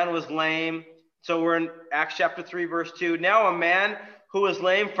 Now a man was lame. So we're in Acts chapter 3, verse 2. Now a man who was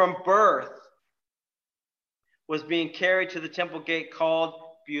lame from birth was being carried to the temple gate called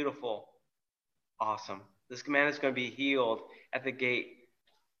Beautiful. Awesome. This man is going to be healed at the gate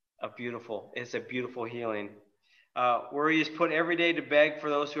of Beautiful. It's a beautiful healing. Where he is put every day to beg for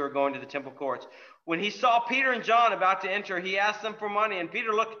those who are going to the temple courts. When he saw Peter and John about to enter, he asked them for money, and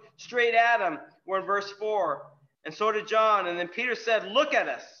Peter looked straight at him. We're in verse 4. And so did John. And then Peter said, "Look at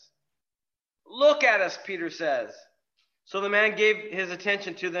us." "Look at us," Peter says. So the man gave his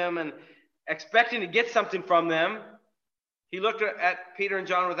attention to them, and expecting to get something from them, he looked at Peter and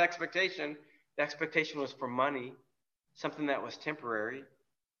John with expectation. The expectation was for money, something that was temporary.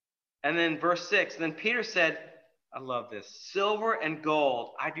 And then verse 6, then Peter said, I love this, "Silver and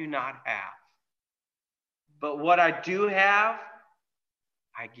gold I do not have, but what I do have,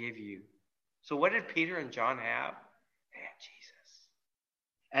 I give you." So what did Peter and John have? They had Jesus.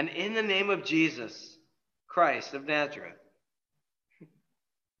 And in the name of Jesus Christ of Nazareth,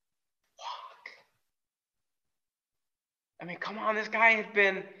 walk. I mean, come on, this guy had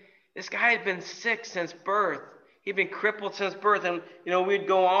been sick since birth. He'd been crippled since birth. And, you know, we'd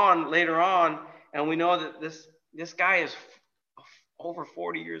go on later on, and we know that this guy is over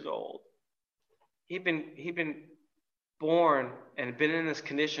 40 years old. He'd been born and been in this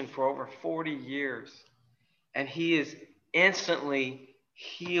condition for over 40 years. And he is instantly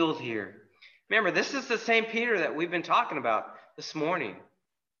healed here. Remember, this is the same Peter that we've been talking about this morning.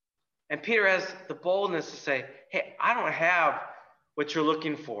 And Peter has the boldness to say, hey, I don't have what you're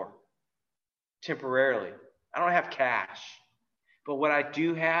looking for temporarily. I don't have cash. But what I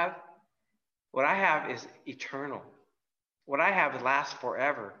have is eternal. What I have lasts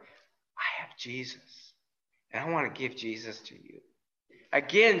forever. I have Jesus. And I want to give Jesus to you.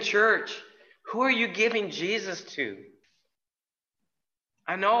 Again, church, who are you giving Jesus to?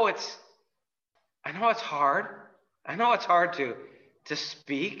 I know it's hard. I know it's hard to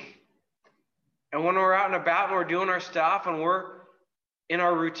speak. And when we're out and about and we're doing our stuff and we're in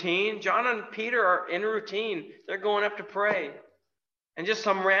our routine, John and Peter are in a routine. They're going up to pray. And just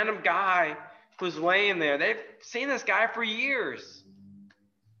some random guy who's laying there, they've seen this guy for years.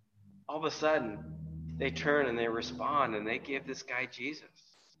 All of a sudden, they turn and they respond and they give this guy Jesus.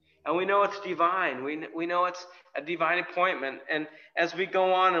 And we know it's divine. We know it's a divine appointment. And as we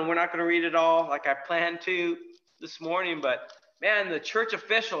go on, and we're not going to read it all like I planned to this morning, but man, the church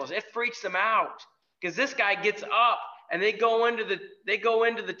officials, it freaks them out because this guy gets up and they go into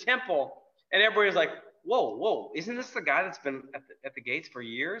the temple, and everybody's like, whoa, isn't this the guy that's been at the gates for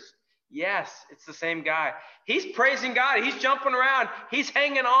years? Yes, it's the same guy. He's praising God. He's jumping around. He's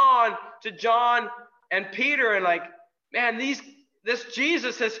hanging on to John and Peter and like, man, this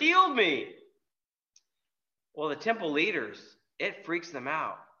Jesus has healed me. Well, the temple leaders, it freaks them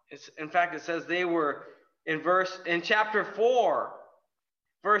out. In fact, it says they were in chapter 4,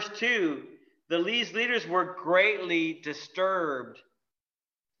 verse 2, these leaders were greatly disturbed.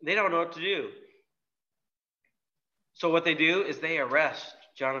 They don't know what to do. So what they do is they arrest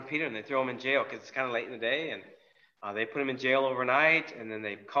John and Peter and they throw them in jail because it's kind of late in the day, and they put them in jail overnight, and then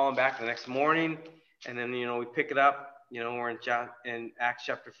they call them back the next morning, and then we pick it up. We're in Acts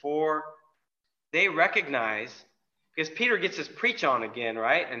chapter 4. They recognize, because Peter gets his preach on again,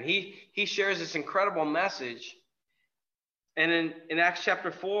 right? And he shares this incredible message. And in Acts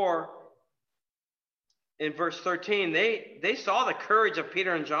chapter 4, in verse 13, they saw the courage of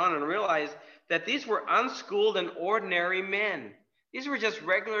Peter and John and realized that these were unschooled and ordinary men. These were just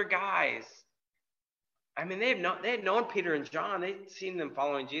regular guys. I mean, they had known Peter and John. They'd seen them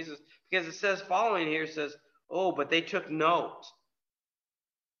following Jesus, because it says following here says, oh, but they took note.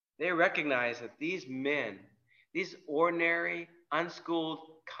 They recognized that these men, these ordinary, unschooled,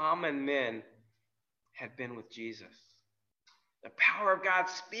 common men, had been with Jesus. The power of God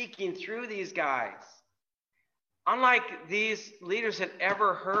speaking through these guys. Unlike these leaders had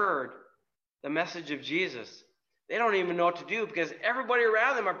ever heard the message of Jesus, they don't even know what to do, because everybody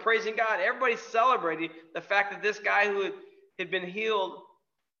around them are praising God. Everybody's celebrating the fact that this guy who had been healed,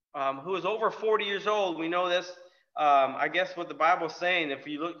 who was over 40 years old, we know this. I guess what the Bible is saying, if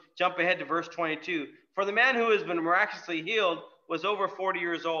you jump ahead to verse 22, for the man who has been miraculously healed was over 40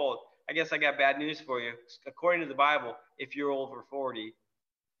 years old. I guess I got bad news for you. According to the Bible, if you're over 40,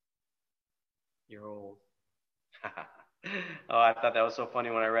 you're old. Oh, I thought that was so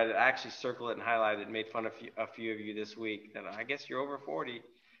funny when I read it. I actually circled it and highlighted it, made fun of a few of you this week. And I guess you're over 40.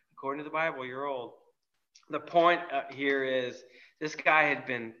 According to the Bible, you're old. The point here is this guy had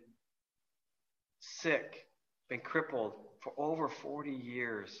been sick, been crippled for over 40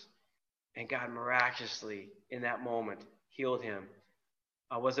 years. And God miraculously, in that moment, healed him.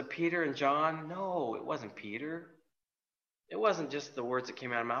 Was it Peter and John? No, it wasn't Peter. It wasn't just the words that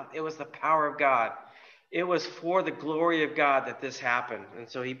came out of his mouth. It was the power of God. It was for the glory of God that this happened. And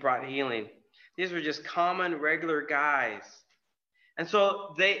so he brought healing. These were just common, regular guys. And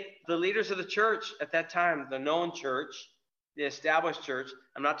so the leaders of the church at that time, the known church, the established church,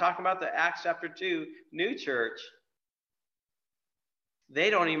 I'm not talking about the Acts chapter 2 new church. They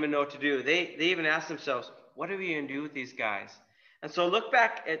don't even know what to do. They even ask themselves, what are we going to do with these guys? And so look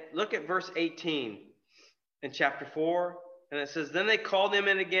at verse 18 in chapter 4. And it says, then they called them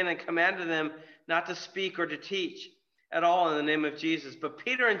in again and commanded them not to speak or to teach at all in the name of Jesus. But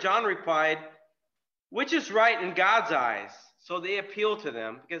Peter and John replied, which is right in God's eyes? So they appeal to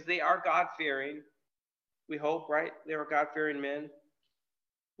them because they are God-fearing. We hope, right? They are God-fearing men.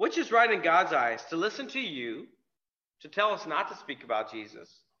 Which is right in God's eyes? To listen to you, to tell us not to speak about Jesus,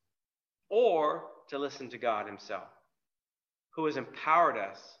 or to listen to God himself, who has empowered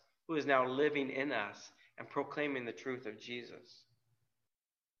us, who is now living in us and proclaiming the truth of Jesus.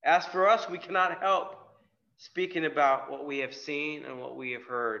 As for us, we cannot help speaking about what we have seen and what we have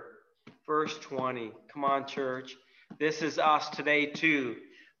heard. Verse 20. Come on, church. This is us today too.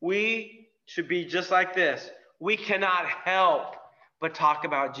 We should be just like this. We cannot help but talk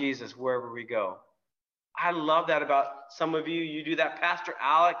about Jesus wherever we go. I love that about some of you. You do that. Pastor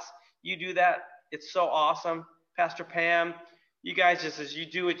Alex, you do that. It's so awesome. Pastor Pam, you guys, just as you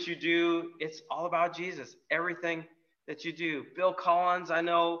do what you do, it's all about Jesus. Everything that you do. Bill Collins, I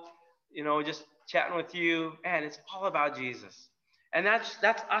know, just chatting with you, and it's all about Jesus. And that's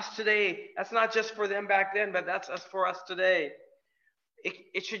us today. That's not just for them back then, but that's us for us today.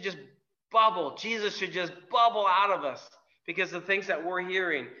 It should just bubble. Jesus should just bubble out of us, because the things that we're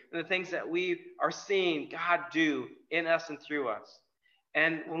hearing and the things that we are seeing God do in us and through us.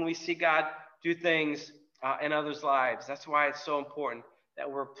 And when we see God do things in others' lives, that's why it's so important that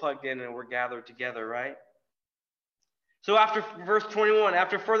we're plugged in and we're gathered together, right? So after verse 21,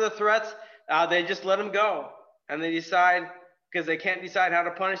 after further threats, they just let them go. And they decide, because they can't decide how to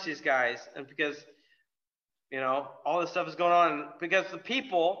punish these guys. And because, all this stuff is going on. Because the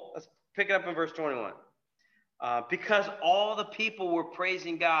people, let's pick it up in verse 21. Because all the people were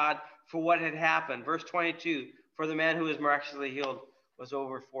praising God for what had happened. Verse 22, for the man who was miraculously healed was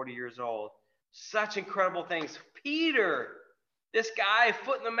over 40 years old. Such incredible things. Peter, this guy,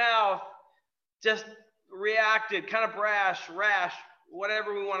 foot in the mouth, just reacted, kind of rash,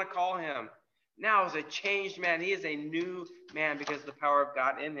 whatever we want to call him. Now is a changed man. He is a new man because of the power of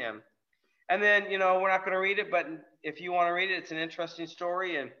God in him. And then, we're not going to read it, but if you want to read it, it's an interesting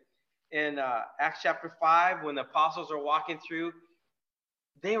story. And in Acts chapter 5, when the apostles are walking through,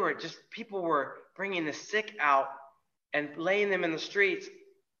 people were bringing the sick out and laying them in the streets.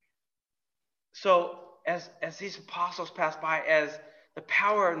 So as these apostles passed by, as the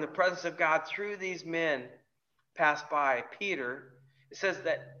power and the presence of God through these men passed by Peter. It says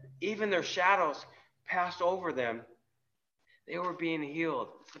that even their shadows passed over them. They were being healed.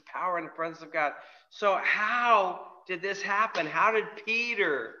 It's the power and the presence of God. So how did this happen? How did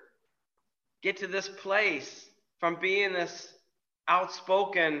Peter get to this place from being this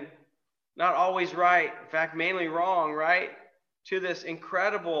outspoken, not always right, in fact, mainly wrong, right, to this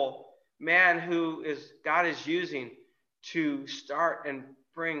incredible man who God is using to start and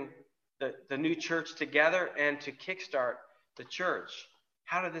bring the new church together and to kickstart the church?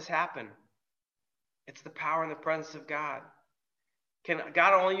 How did this happen? It's the power and the presence of God. Can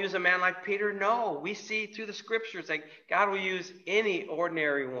God only use a man like Peter? No. We see through the scriptures that God will use any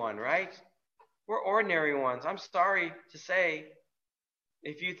ordinary one, right? We're ordinary ones. I'm sorry to say,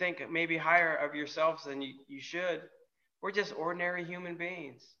 if you think maybe higher of yourselves than you should, we're just ordinary human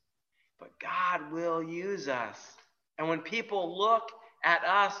beings. But God will use us. And when people look at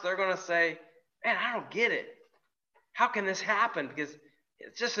us, they're going to say, man, I don't get it. How can this happen? Because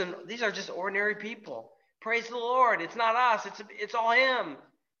these are just ordinary people. Praise the Lord. It's not us. It's all Him.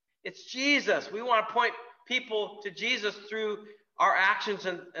 It's Jesus. We want to point people to Jesus through our actions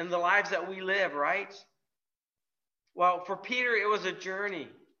and the lives that we live, right? Well, for Peter, it was a journey.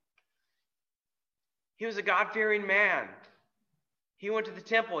 He was a God-fearing man. He went to the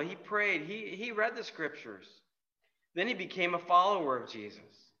temple. He prayed. He read the scriptures. Then he became a follower of Jesus.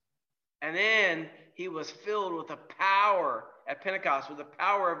 And then he was filled with the power at Pentecost, with the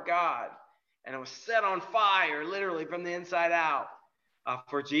power of God. And it was set on fire, literally, from the inside out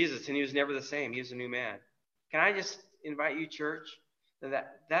for Jesus. And he was never the same. He was a new man. Can I just invite you, church,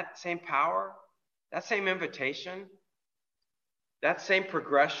 that same power, that same invitation, that same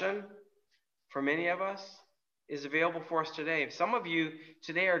progression for many of us is available for us today. Some of you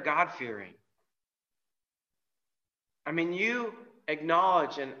today are God-fearing. I mean, you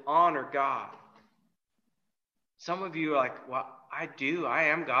acknowledge and honor God. Some of you are like, well, I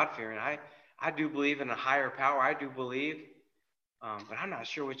am God-fearing. I do believe in a higher power. I do believe, but I'm not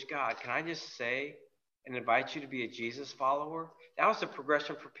sure which God. Can I just say and invite you to be a Jesus follower? That was the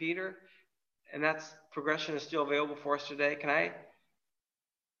progression for Peter, and that progression is still available for us today. Can I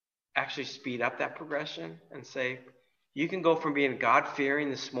actually speed up that progression and say, you can go from being God-fearing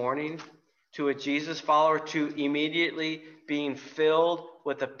this morning to a Jesus follower to immediately being filled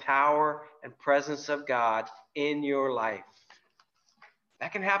with the power and presence of God in your life.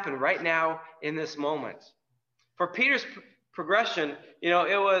 That can happen right now in this moment. For Peter's progression, it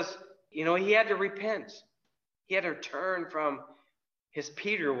was, he had to repent. He had to turn from his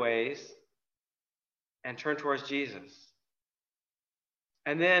Peter ways and turn towards Jesus.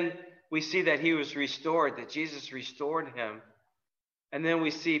 And then we see that he was restored, that Jesus restored him. And then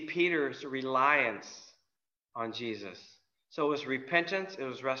we see Peter's reliance on Jesus. So it was repentance, it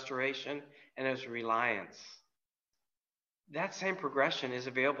was restoration, and it was reliance. That same progression is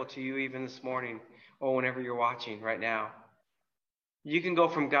available to you even this morning or whenever you're watching right now. You can go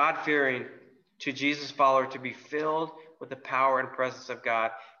from God-fearing to Jesus follower to be filled with the power and presence of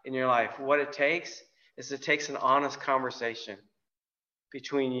God in your life. What it takes is it takes an honest conversation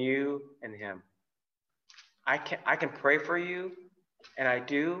between you and Him. I can pray for you, and I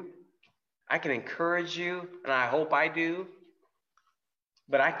do. I can encourage you, and I hope I do.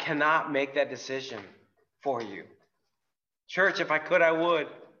 But I cannot make that decision for you. Church, if I could, I would.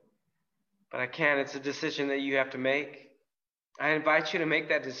 But I can't. It's a decision that you have to make. I invite you to make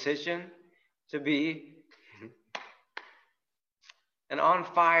that decision to be an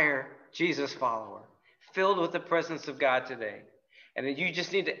on-fire Jesus follower, filled with the presence of God today. And you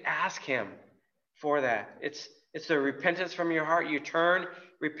just need to ask Him for that. It's the repentance from your heart. You turn.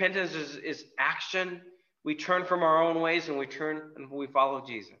 Repentance is action. We turn from our own ways and we follow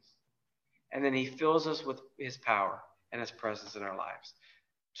Jesus. And then He fills us with His power and His presence in our lives.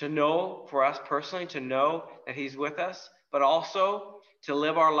 To know, for us personally, to know that He's with us, but also to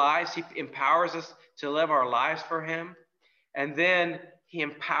live our lives. He empowers us to live our lives for Him. And then He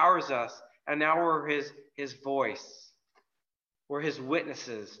empowers us, and now we're His voice. We're His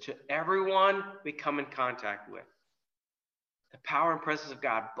witnesses to everyone we come in contact with. The power and presence of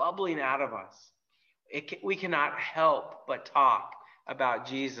God bubbling out of us. We cannot help but talk about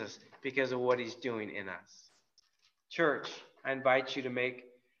Jesus because of what He's doing in us. Church, I invite you to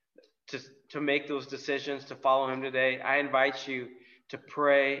make those decisions to follow Him today. I invite you to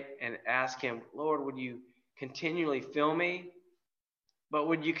pray and ask Him, Lord, would you continually fill me? But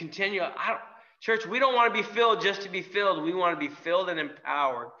would you continue? Church, we don't want to be filled just to be filled. We want to be filled and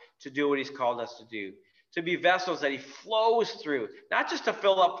empowered to do what He's called us to do. To be vessels that He flows through. Not just to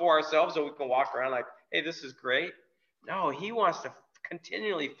fill up for ourselves so we can walk around like, hey, this is great. No, He wants to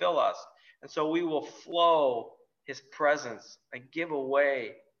continually fill us. And so we will flow his presence and give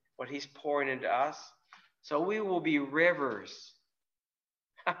away what he's pouring into us. So we will be rivers.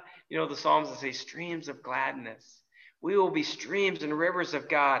 You know, the Psalms that say streams of gladness. We will be streams and rivers of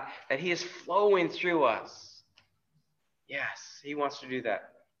God that he is flowing through us. Yes, he wants to do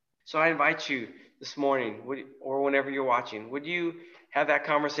that. So I invite you this morning, or whenever you're watching, would you have that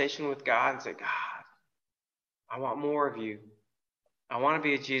conversation with God and say, God, I want more of you. I want to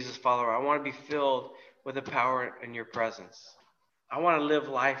be a Jesus follower. I want to be filled with the power in your presence. I want to live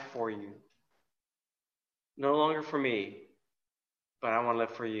life for you. No longer for me, but I want to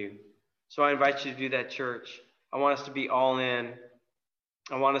live for you. So I invite you to do that, church. I want us to be all in.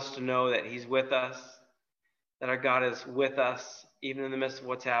 I want us to know that he's with us, that our God is with us, even in the midst of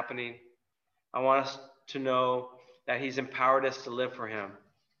what's happening. I want us to know that he's empowered us to live for him.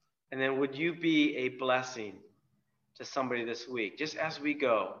 And then would you be a blessing to somebody this week? Just as we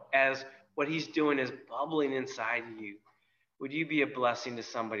go, as what he's doing is bubbling inside of you, would you be a blessing to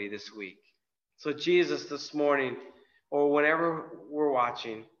somebody this week? So Jesus, this morning, or whenever we're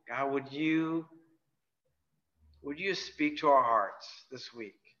watching, God, would you speak to our hearts this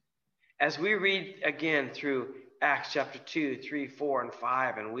week? As we read again through Acts chapter 2, 3, 4, and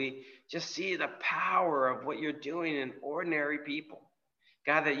 5, and we just see the power of what you're doing in ordinary people.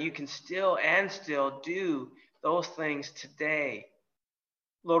 God, that you can still do those things today.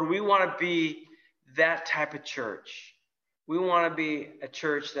 Lord, we want to be that type of church. We want to be a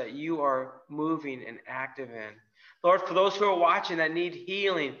church that you are moving and active in. Lord, for those who are watching that need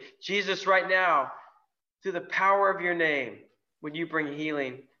healing, Jesus, right now, through the power of your name, would you bring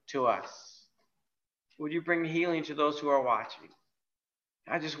healing to us? Would you bring healing to those who are watching?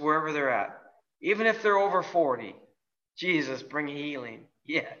 Not just wherever they're at. Even if they're over 40, Jesus, bring healing.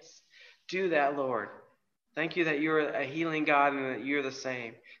 Yes, do that, Lord. Thank you that you're a healing God and that you're the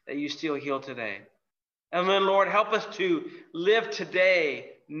same, that you still heal today. And then, Lord, help us to live today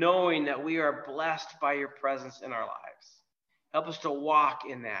knowing that we are blessed by your presence in our lives. Help us to walk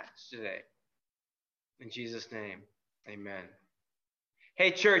in that today. In Jesus' name, amen.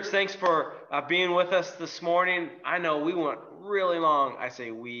 Hey, church, thanks for being with us this morning. I know we went really long. I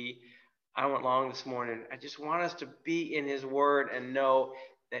say we. I went long this morning. I just want us to be in his word and know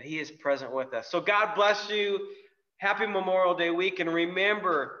that he is present with us. So God bless you. Happy Memorial Day week. And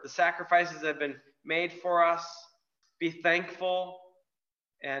remember the sacrifices that have been made for us. Be thankful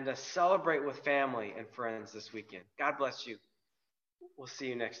and celebrate with family and friends this weekend. God bless you. We'll see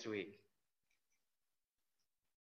you next week.